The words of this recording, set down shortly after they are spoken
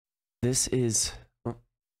This is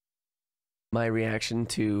my reaction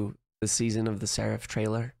to the season of the Seraph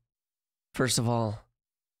trailer. First of all,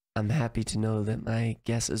 I'm happy to know that my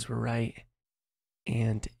guesses were right,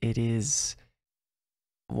 and it is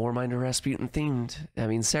Warmind or Rasputin themed. I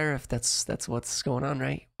mean, Seraph, that's what's going on,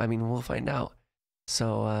 right? I mean, we'll find out.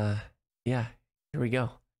 So, yeah, here we go.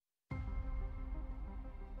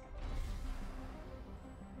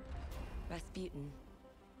 Rasputin,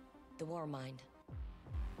 the Warmind.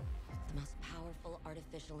 The most powerful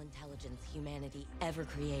artificial intelligence humanity ever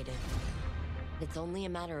created. It's only a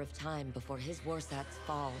matter of time before his warsats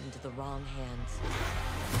fall into the wrong hands.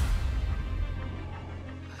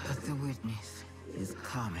 The witness is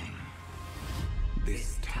coming.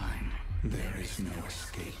 This time, there is no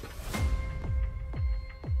escape.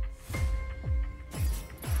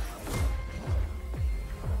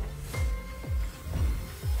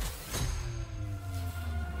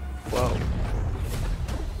 Whoa.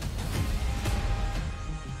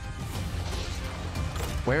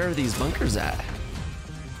 Where are these bunkers at?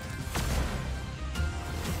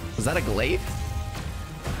 Was that a glaive?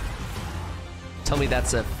 Tell me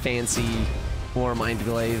that's a fancy Warmind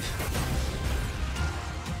glaive.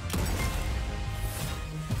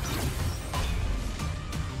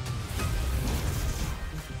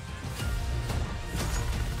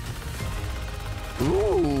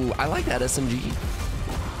 Ooh, I like that SMG.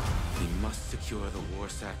 We must secure the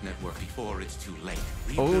Warsat network before it's too late.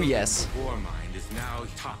 Oh yes. The Warmind is now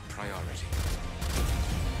top priority.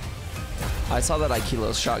 I saw that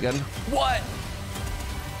Aikilo's shotgun. What?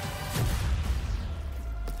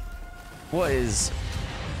 What is...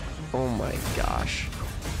 Oh my gosh.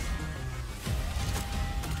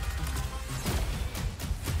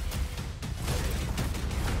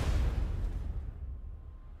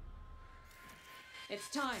 It's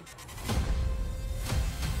time.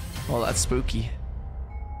 Well, that's spooky.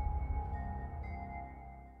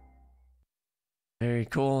 Very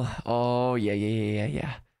cool. Oh,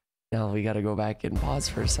 yeah. Now we gotta go back and pause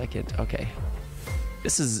for a second. Okay.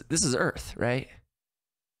 This is Earth, right?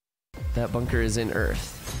 That bunker is in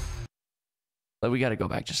Earth. But we gotta go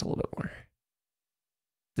back just a little bit more.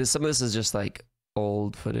 Some of this is just like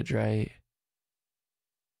old footage, right?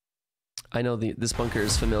 I know this bunker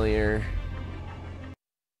is familiar.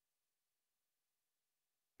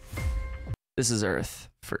 This is Earth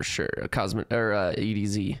for sure. A cosmic or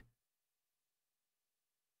EDZ.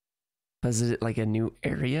 Is it like a new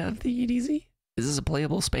area of the EDZ? Is this a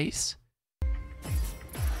playable space?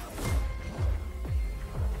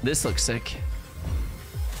 This looks sick.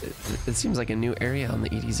 It seems like a new area on the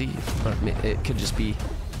EDZ. It could just be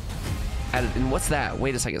added. And what's that?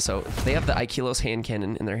 Wait a second. So they have the Aikilo's hand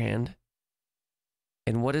cannon in their hand.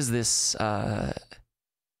 And what is this dodge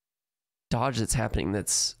that's happening?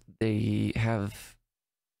 They have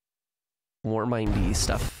Warmindy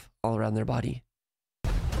stuff all around their body.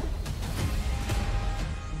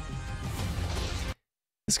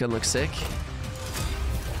 This gun looks sick.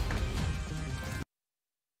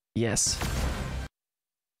 Yes.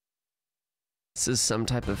 This is some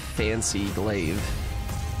type of fancy glaive.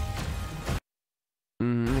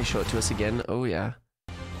 They show it to us again. Oh yeah.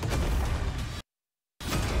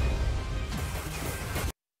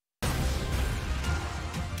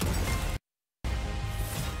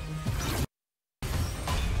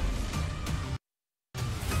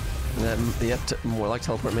 Yep, more like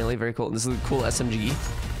teleport melee, very cool. This is a cool SMG.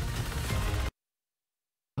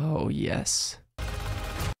 Oh yes.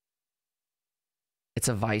 It's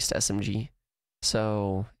a Viced SMG.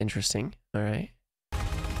 So interesting. Alright.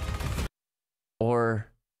 Or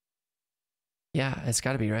yeah, it's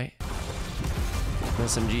gotta be right.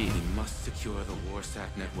 SMG. We must secure the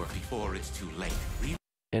Warsat network before it's too late.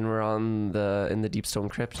 And we're on in the Deep Stone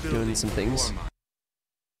Crypt doing some things.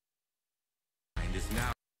 Is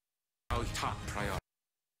now top priority.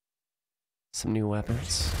 Some new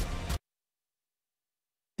weapons.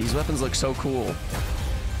 These weapons look so cool.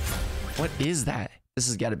 What is that? This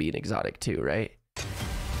has got to be an exotic too, right?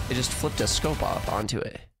 It just flipped a scope off onto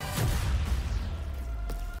it.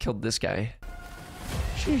 Killed this guy.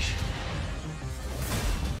 Sheesh.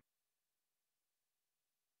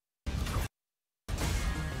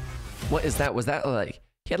 What is that? Was that like...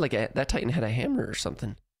 He had like that Titan had a hammer or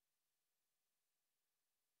something.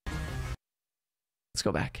 Let's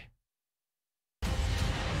go back.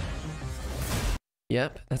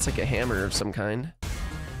 Yep, that's like a hammer of some kind.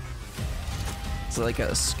 Is it like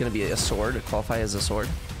gonna be a sword? To qualify as a sword?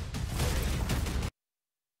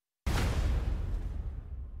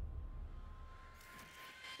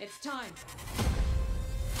 It's time.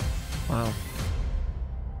 Wow.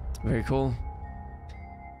 Very cool.